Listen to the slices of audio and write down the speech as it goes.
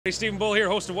Hey, Stephen Bull here,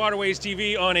 host of Waterways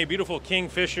TV on a beautiful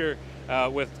Kingfisher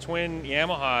with twin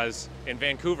Yamahas in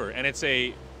Vancouver, and it's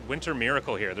a winter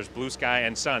miracle here. There's blue sky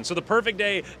and sun. So the perfect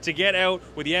day to get out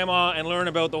with Yamaha and learn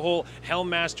about the whole Helm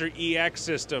Master EX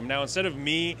system. Now, instead of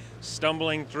me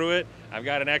stumbling through it, I've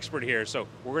got an expert here. So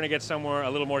we're gonna get somewhere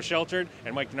a little more sheltered,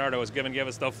 and Mike DiNardo is gonna give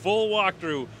us the full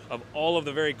walkthrough of all of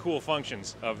the very cool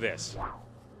functions of this.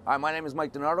 Hi, my name is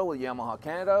Mike DiNardo with Yamaha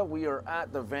Canada. We are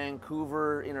at the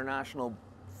Vancouver International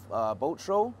Boat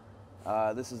Show.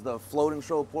 This is the floating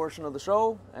show portion of the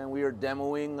show, and we are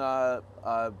demoing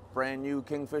a brand new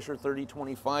Kingfisher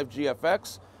 3025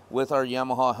 GFX with our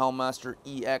Yamaha Helm Master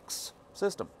EX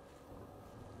system.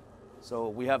 So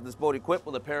we have this boat equipped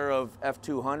with a pair of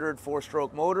F200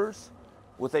 four-stroke motors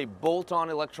with a bolt-on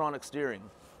electronic steering.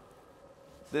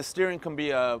 This steering can be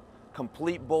a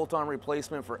complete bolt-on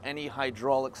replacement for any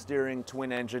hydraulic steering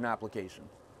twin engine application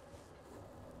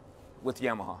with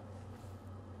Yamaha.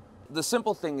 The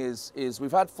simple thing is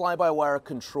we've had fly-by-wire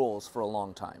controls for a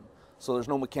long time. So there's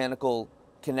no mechanical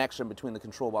connection between the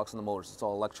control box and the motors, it's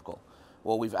all electrical.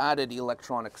 Well, we've added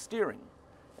electronic steering,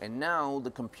 and now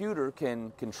the computer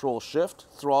can control shift,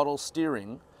 throttle,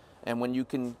 steering, and when you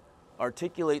can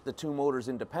articulate the two motors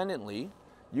independently,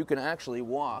 you can actually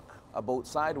walk a boat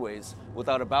sideways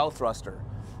without a bow thruster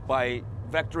by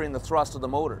vectoring the thrust of the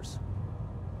motors.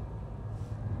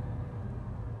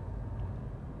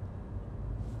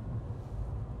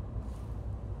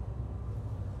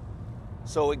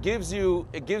 So it gives you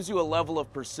a level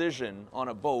of precision on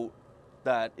a boat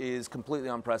that is completely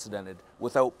unprecedented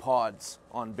without pods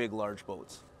on big, large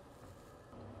boats.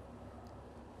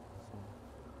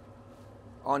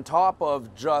 On top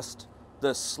of just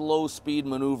the slow speed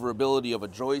maneuverability of a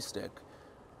joystick,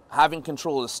 having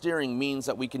control of the steering means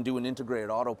that we can do an integrated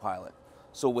autopilot.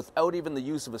 So without even the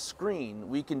use of a screen,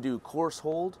 we can do course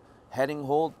hold, heading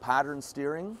hold, pattern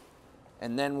steering.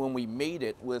 And then when we mate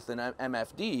it with an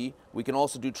MFD, we can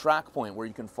also do track point, where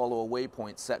you can follow a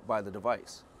waypoint set by the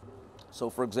device. So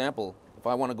for example, if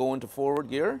I want to go into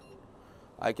forward gear,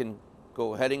 I can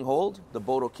go heading hold. The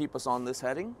boat will keep us on this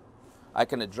heading. I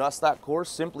can adjust that course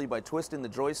simply by twisting the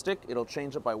joystick. It'll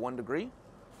change it by 1 degree.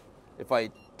 If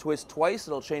I twist twice,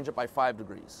 it'll change it by 5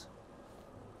 degrees.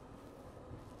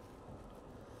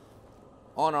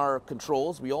 On our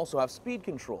controls, we also have speed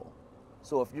control.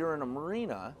 So if you're in a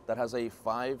marina that has a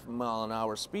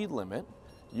 5-mile-an-hour speed limit,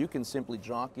 you can simply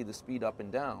jockey the speed up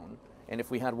and down. And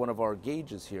if we had one of our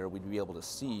gauges here, we'd be able to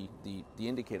see the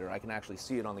indicator. I can actually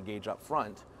see it on the gauge up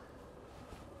front.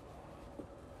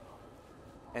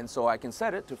 And so I can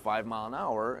set it to 5 miles an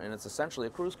hour, and it's essentially a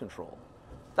cruise control.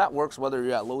 That works whether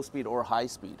you're at low speed or high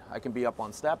speed. I can be up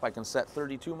on step, I can set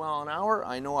 32 miles an hour.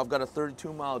 I know I've got a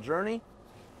 32-mile journey.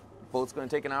 Boat's gonna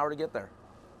take an hour to get there.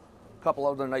 A couple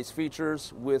other nice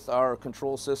features with our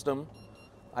control system.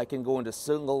 I can go into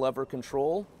single lever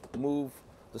control, move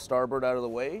the starboard out of the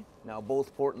way. Now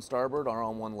both port and starboard are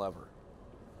on one lever.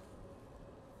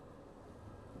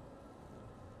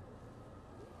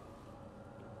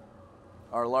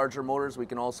 Our larger motors, we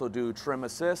can also do trim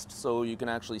assist, so you can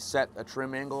actually set a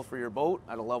trim angle for your boat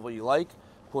at a level you like,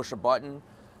 push a button.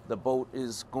 The boat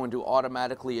is going to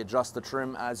automatically adjust the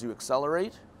trim as you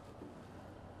accelerate.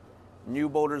 New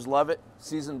boaters love it.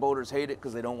 Seasoned boaters hate it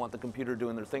because they don't want the computer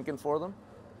doing their thinking for them.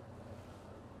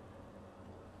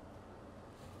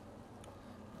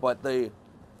 But the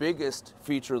biggest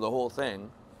feature of the whole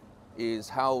thing is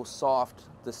how soft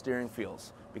the steering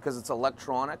feels. Because it's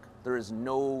electronic, there is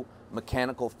no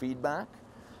mechanical feedback.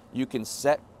 You can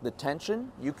set the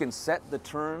tension, you can set the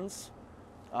turns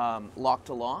lock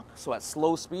to lock. So at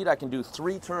slow speed, I can do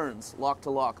 3 turns lock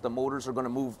to lock. The motors are going to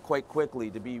move quite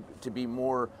quickly to be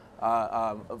more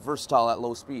versatile at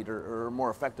low speed, or more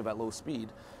effective at low speed.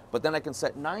 But then I can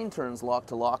set 9 turns lock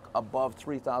to lock above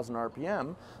 3,000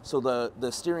 RPM, so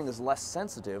the steering is less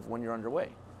sensitive when you're underway.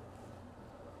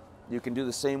 You can do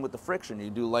the same with the friction. You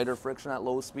do lighter friction at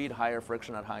low speed, higher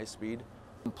friction at high speed.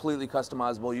 Completely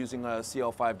customizable using a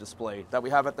CL5 display that we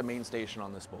have at the main station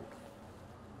on this boat.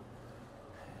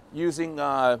 Using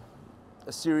a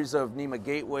series of NEMA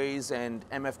gateways and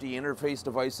MFD interface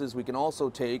devices, we can also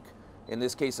take, in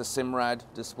this case, a Simrad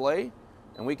display,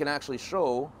 and we can actually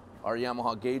show our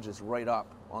Yamaha gauges right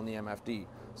up on the MFD.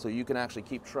 So you can actually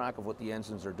keep track of what the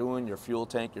engines are doing, your fuel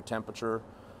tank, your temperature,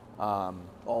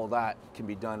 all that can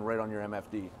be done right on your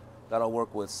MFD. That'll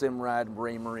work with Simrad,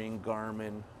 Raymarine,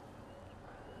 Garmin,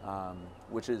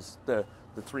 which is the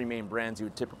 3 main brands you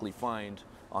would typically find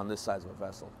on this size of a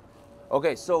vessel.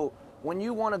 Okay, so when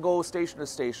you want to go station to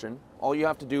station, all you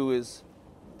have to do is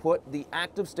put the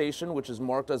active station, which is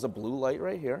marked as a blue light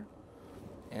right here,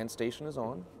 and station is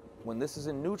on. when this is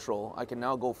in neutral, I can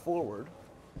now go forward.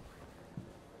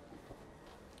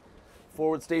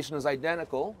 Forward station is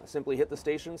identical. I simply hit the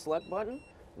station select button.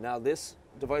 Now this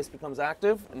device becomes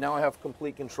active, and now I have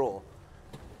complete control.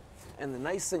 And the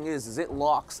nice thing is it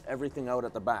locks everything out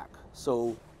at the back.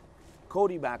 So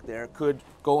Cody back there could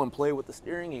go and play with the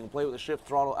steering, he can play with the shift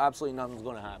throttle, absolutely nothing's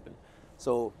gonna happen.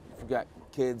 So if you've got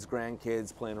kids,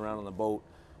 grandkids playing around on the boat,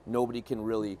 nobody can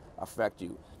really affect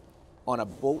you. On a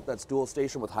boat that's dual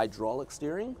station with hydraulic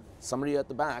steering, somebody at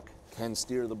the back can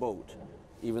steer the boat,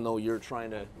 even though you're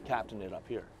trying to captain it up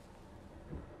here.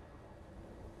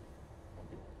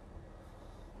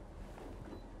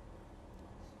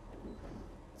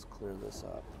 Let's clear this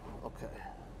up. Okay.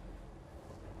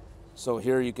 So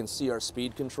here you can see our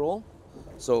speed control.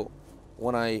 So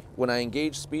when I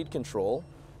engage speed control,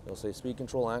 it'll say speed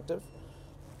control active.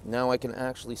 Now I can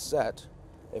actually set,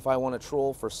 if I want to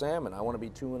troll for salmon, I want to be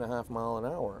 2.5 miles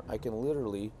an hour. I can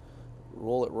literally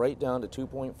roll it right down to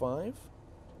 2.5.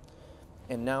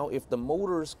 And now if the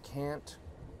motors can't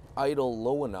idle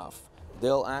low enough,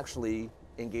 they'll actually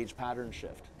engage pattern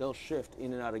shift. They'll shift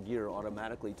in and out of gear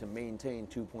automatically to maintain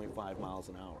 2.5 miles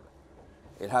an hour.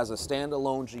 It has a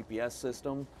standalone GPS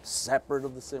system separate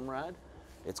of the Simrad.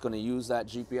 It's going to use that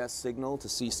GPS signal to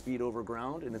see speed over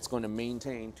ground, and it's going to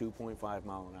maintain 2.5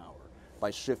 miles an hour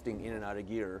by shifting in and out of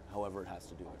gear however it has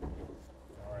to do it.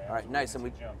 All right, nice. And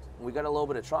we got a little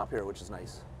bit of chop here, which is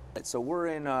nice. So we're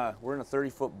in a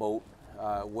 30-foot boat,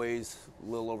 weighs a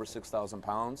little over 6,000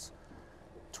 pounds,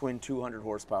 twin 200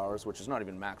 horsepowers, which is not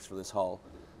even max for this hull.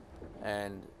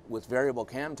 And with variable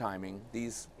cam timing,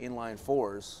 these inline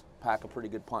fours pack a pretty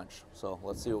good punch. So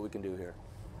let's see what we can do here.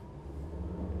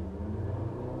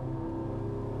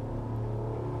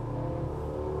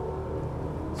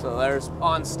 So there's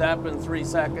on step in 3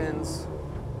 seconds.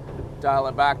 Dial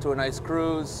it back to a nice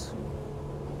cruise.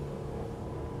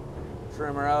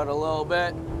 Trim her out a little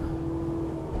bit.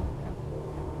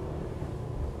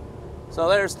 So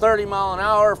there's 30 mile an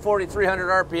hour,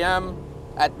 4,300 RPM.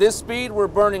 At this speed, we're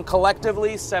burning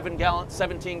collectively 17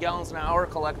 gallons an hour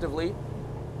collectively.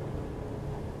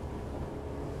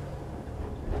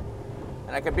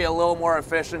 And I could be a little more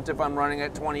efficient if I'm running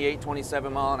at 28,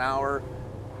 27 mile an hour.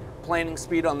 Planing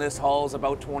speed on this hull is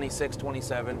about 26,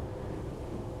 27.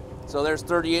 So there's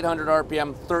 3,800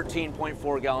 RPM,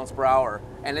 13.4 gallons per hour.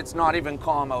 And it's not even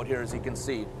calm out here, as you can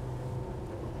see.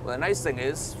 Well, the nice thing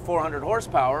is, 400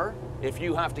 horsepower, if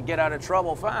you have to get out of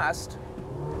trouble fast,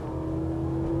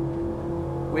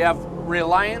 we have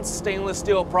Reliance stainless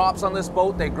steel props on this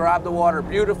boat. They grab the water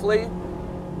beautifully.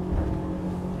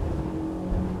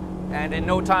 And in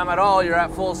no time at all, you're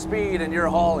at full speed and you're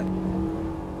hauling.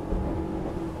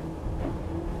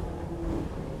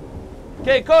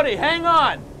 Okay, Cody, hang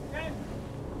on. Okay.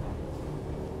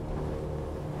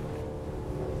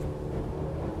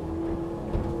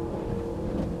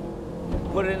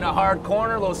 Put it in a hard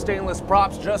corner. Those stainless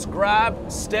props just grab,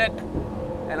 stick,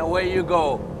 and away you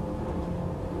go.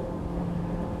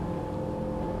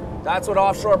 That's what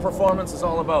offshore performance is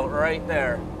all about, right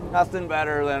there. Nothing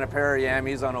better than a pair of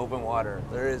yammies on open water.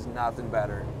 There is nothing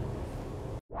better.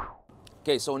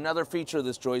 Okay, so another feature of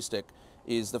this joystick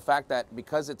is the fact that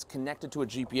because it's connected to a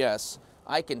GPS,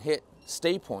 I can hit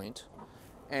stay point,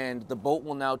 and the boat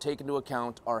will now take into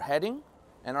account our heading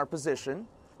and our position,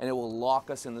 and it will lock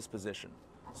us in this position.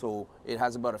 So it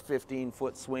has about a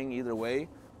 15-foot swing either way.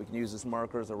 We can use this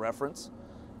marker as a reference.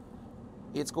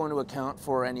 It's going to account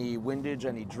for any windage,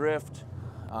 any drift,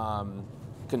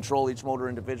 control each motor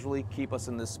individually, keep us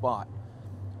in this spot.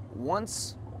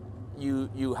 Once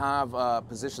you have a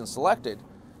position selected,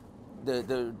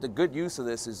 the good use of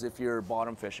this is if you're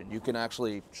bottom fishing. You can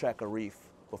actually check a reef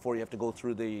before you have to go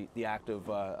through the act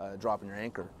of dropping your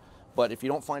anchor. But if you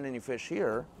don't find any fish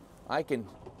here, I can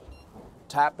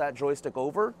tap that joystick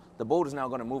over. The boat is now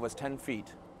going to move us 10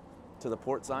 feet to the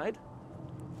port side,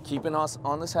 keeping us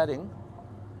on this heading.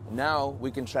 Now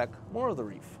we can check more of the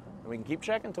reef, and we can keep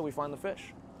checking until we find the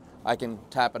fish. I can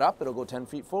tap it up, it'll go 10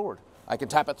 feet forward. I can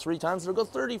tap it 3 times, it'll go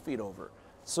 30 feet over.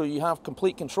 So you have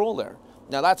complete control there.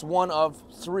 Now that's one of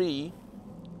 3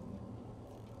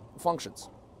 functions.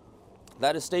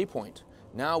 That is stay point.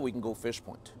 Now we can go fish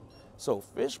point. So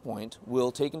fish point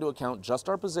will take into account just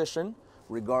our position,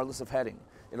 regardless of heading.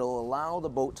 It'll allow the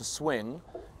boat to swing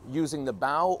using the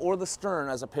bow or the stern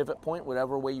as a pivot point,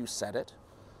 whatever way you set it.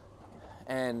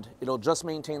 And it'll just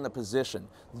maintain the position.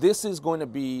 This is going to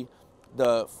be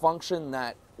the function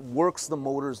that works the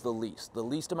motors the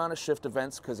least amount of shift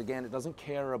events, because again, it doesn't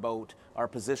care about our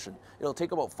position. It'll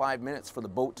take about 5 minutes for the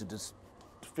boat to just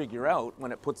figure out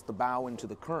when it puts the bow into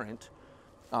the current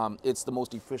It's the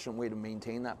most efficient way to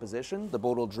maintain that position. The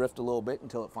boat will drift a little bit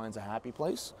until it finds a happy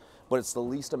place, but it's the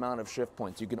least amount of shift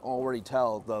points. You can already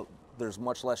tell there's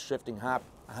much less shifting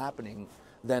happening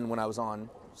than when I was on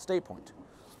stay point,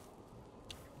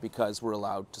 because we're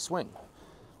allowed to swing.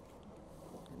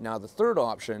 Now the third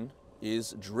option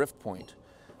is drift point.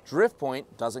 Drift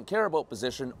point doesn't care about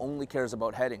position, only cares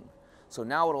about heading. So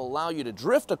now it'll allow you to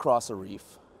drift across a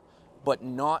reef, but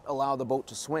not allow the boat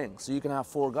to swing. So you can have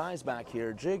 4 guys back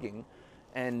here jigging,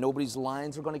 and nobody's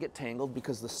lines are going to get tangled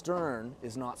because the stern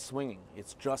is not swinging.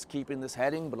 It's just keeping this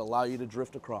heading, but allow you to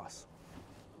drift across.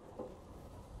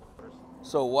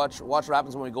 So watch what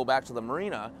happens when we go back to the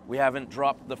marina. We haven't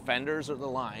dropped the fenders or the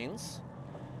lines.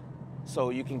 So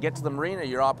you can get to the marina,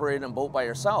 you're operating a boat by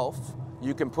yourself.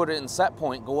 You can put it in set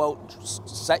point, go out,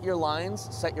 set your lines,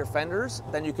 set your fenders,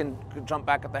 then you can jump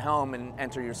back at the helm and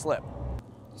enter your slip.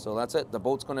 So that's it. The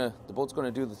boat's gonna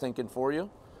do the thinking for you.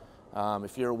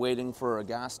 If you're waiting for a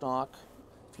gas dock,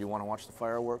 if you want to watch the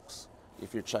fireworks,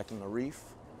 if you're checking a reef,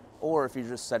 or if you're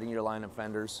just setting your line and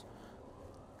fenders,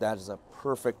 that is a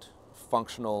perfect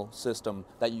functional system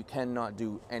that you cannot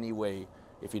do anyway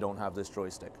if you don't have this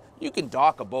joystick. You can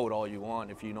dock a boat all you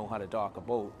want if you know how to dock a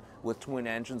boat. With twin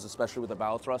engines, especially with a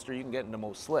bow thruster, you can get into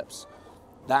most slips.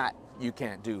 That you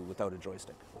can't do without a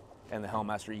joystick and the Helm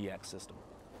Master EX system.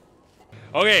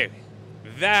 Okay,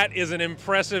 that is an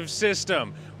impressive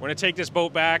system. We're going to take this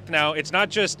boat back. Now, it's not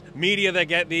just media that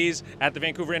get these at the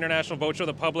Vancouver International Boat Show.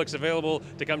 The public's available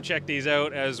to come check these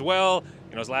out as well.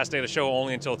 You know, it's the last day of the show,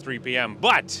 only until 3 p.m.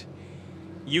 But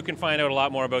you can find out a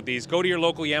lot more about these. Go to your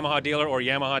local Yamaha dealer or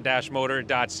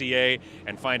yamaha-motor.ca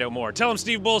and find out more. Tell them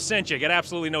Steve Bull sent you. Get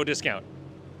absolutely no discount.